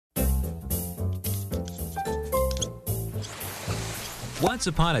Once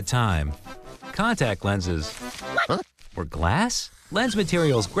upon a time, contact lenses were glass. Lens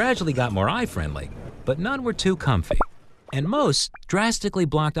materials gradually got more eye-friendly, but none were too comfy. And most drastically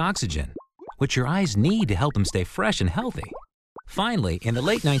blocked oxygen, which your eyes need to help them stay fresh and healthy. Finally, in the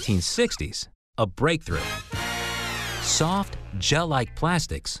late 1960s, a breakthrough. Soft, gel-like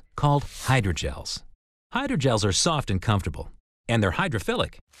plastics called hydrogels. Hydrogels are soft and comfortable, and they're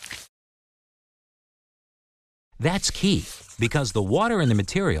hydrophilic. That's key, because the water in the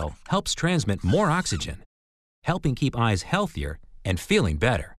material helps transmit more oxygen, helping keep eyes healthier and feeling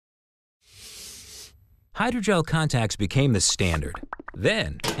better. Hydrogel contacts became the standard.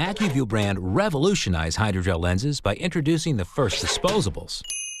 Then, ACUVUE brand revolutionized hydrogel lenses by introducing the first disposables.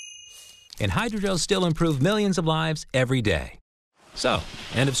 And hydrogels still improve millions of lives every day. So,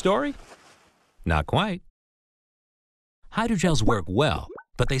 end of story? Not quite. Hydrogels work well,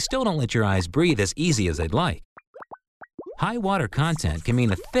 but they still don't let your eyes breathe as easy as they'd like. High water content can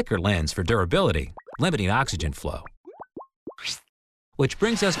mean a thicker lens for durability, limiting oxygen flow. Which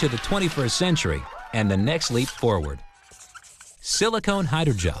brings us to the 21st century and the next leap forward. Silicone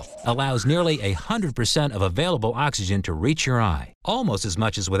hydrogel allows nearly 100% of available oxygen to reach your eye, almost as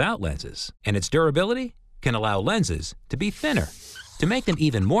much as without lenses, and its durability can allow lenses to be thinner. To make them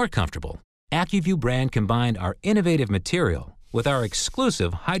even more comfortable, ACUVUE brand combined our innovative material with our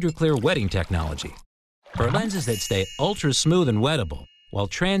exclusive HYDRACLEAR wetting technology for lenses that stay ultra smooth and wettable while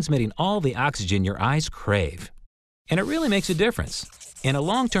transmitting all the oxygen your eyes crave. And it really makes a difference. In a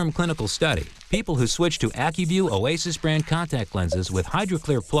long-term clinical study, people who switched to ACUVUE OASYS brand contact lenses with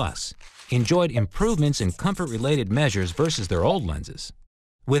HYDRACLEAR Plus enjoyed improvements in comfort-related measures versus their old lenses.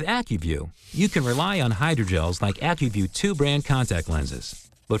 With ACUVUE, you can rely on hydrogels like ACUVUE 2 brand contact lenses.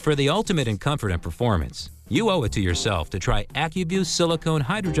 But for the ultimate in comfort and performance, you owe it to yourself to try ACUVUE silicone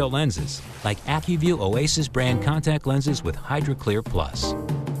hydrogel lenses like ACUVUE OASYS brand contact lenses with HYDRACLEAR Plus.